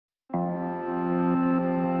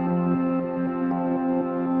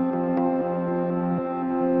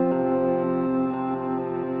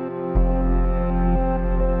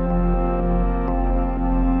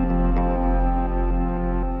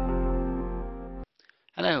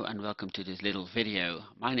Hello and welcome to this little video.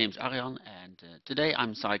 My name is Arjan and today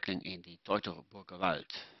I'm cycling in the Teutoburgerwald.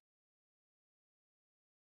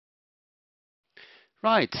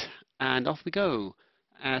 Right, and off we go.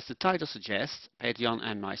 As the title suggests, Peter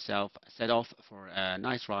and myself set off for a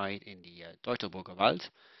nice ride in the Teutoburgerwald.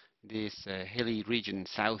 This hilly region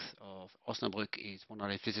south of Osnabrück is one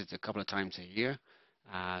that I visit a couple of times a year,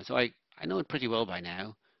 so I know it pretty well by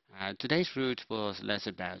now. Today's route was less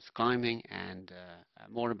about climbing and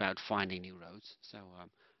more about finding new roads. So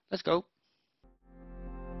let's go.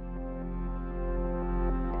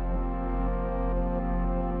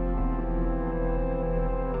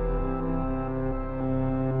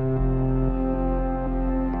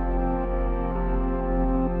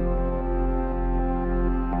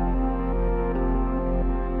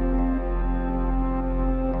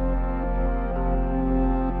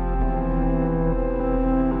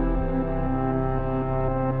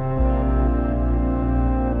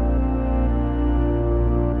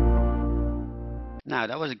 Now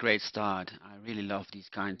that was a great start. I really love these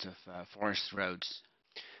kinds of forest roads.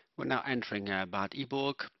 We're now entering Bad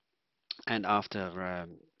Iburg, and after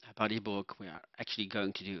Bad Iburg, we are actually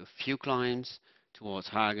going to do a few climbs towards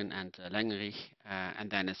Hagen and Lengerich, and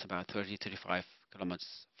then it's about 30-35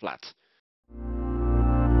 kilometers flat.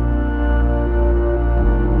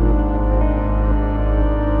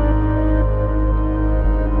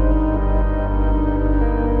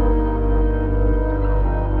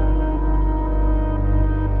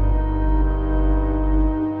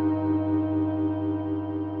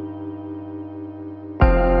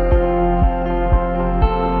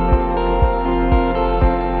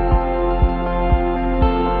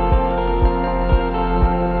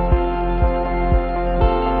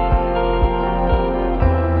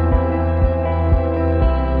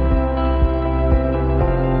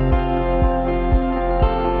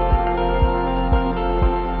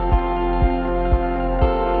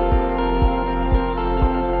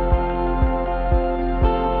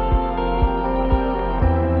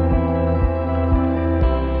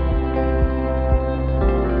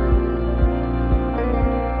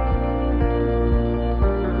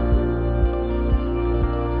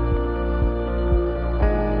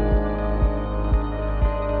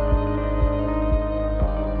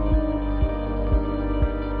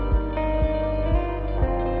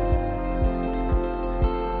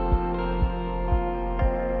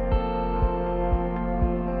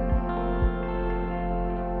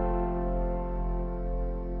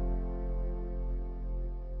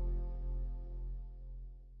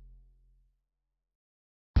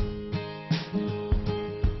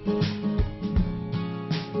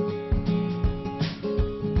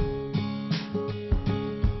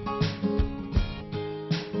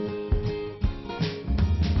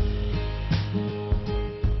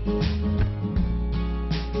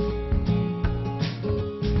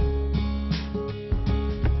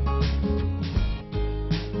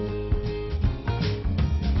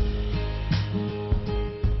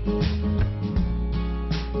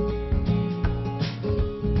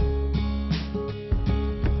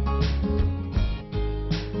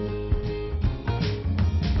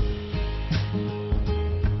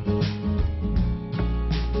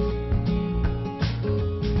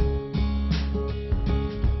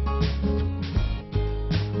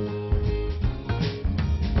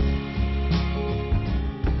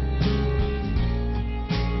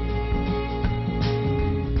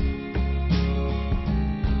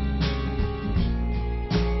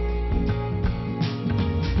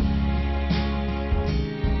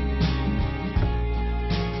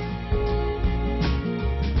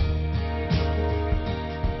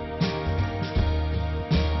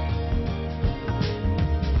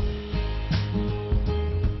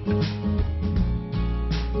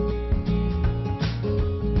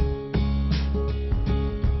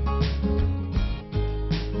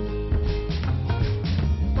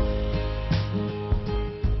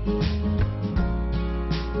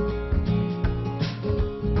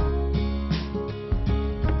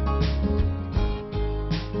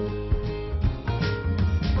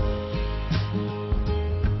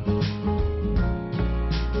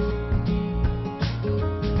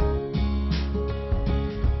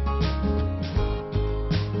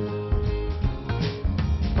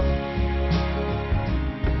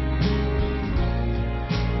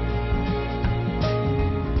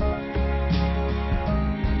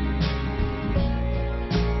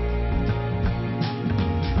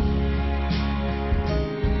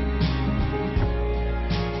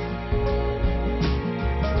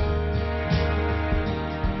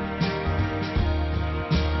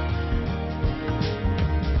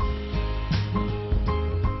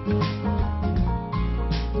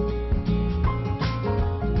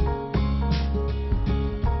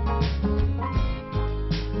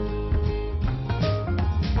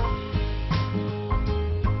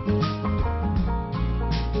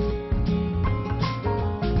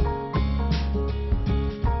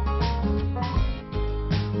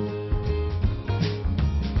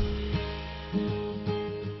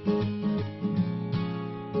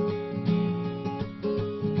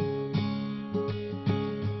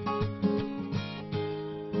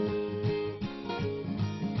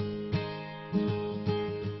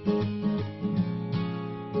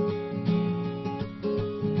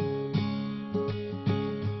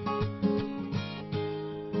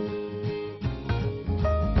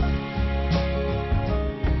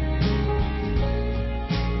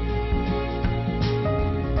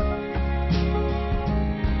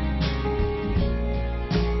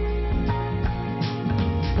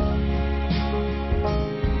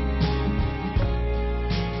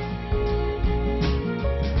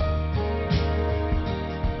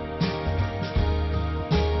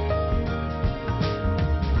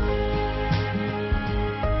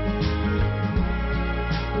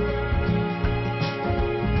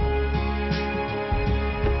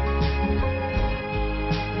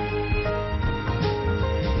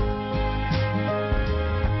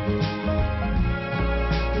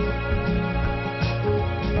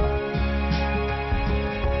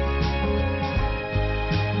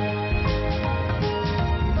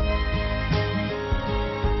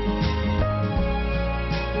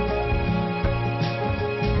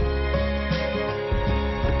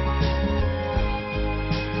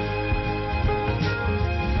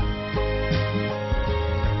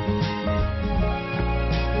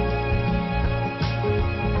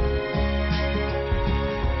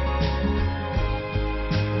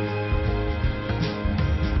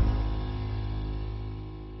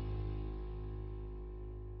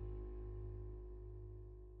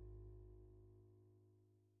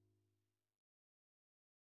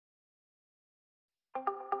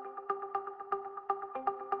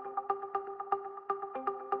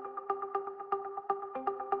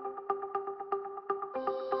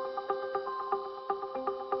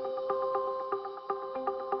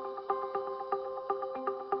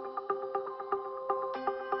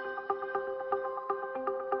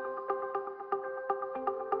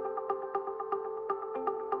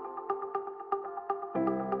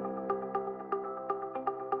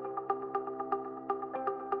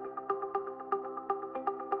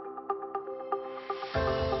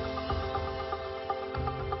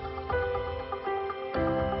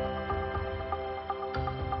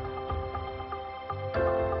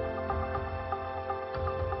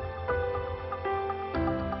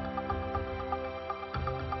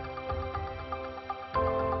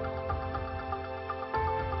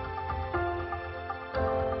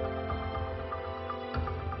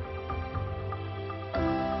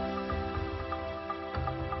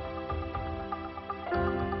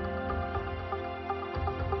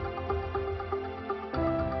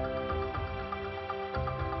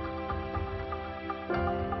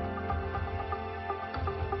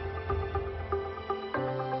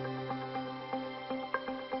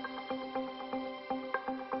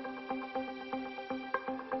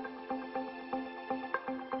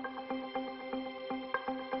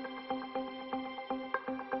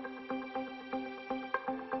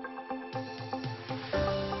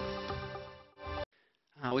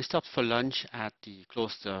 We stopped for lunch at the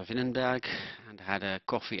Kloster Winnenberg and had a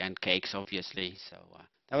coffee and cakes, obviously. So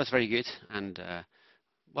that was very good. And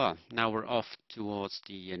well, now we're off towards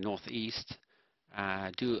the northeast,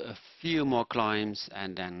 do a few more climbs,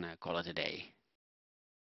 and then call it a day.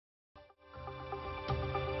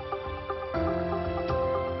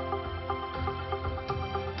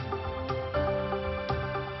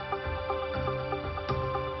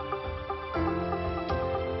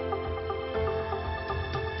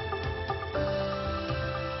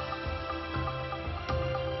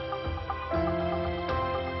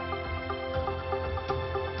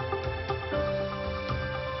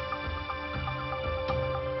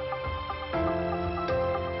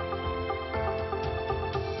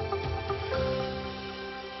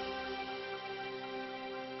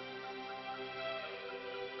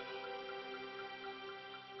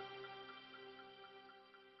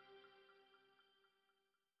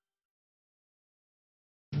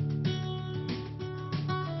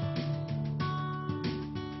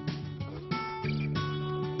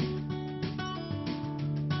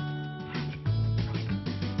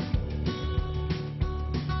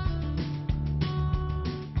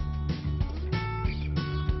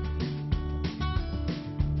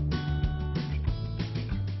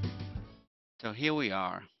 So here we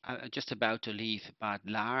are, just about to leave Bad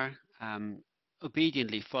Laar,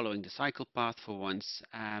 obediently following the cycle path for once,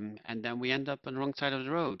 and then we end up on the wrong side of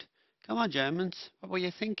the road. Come on, Germans, what were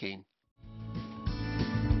you thinking?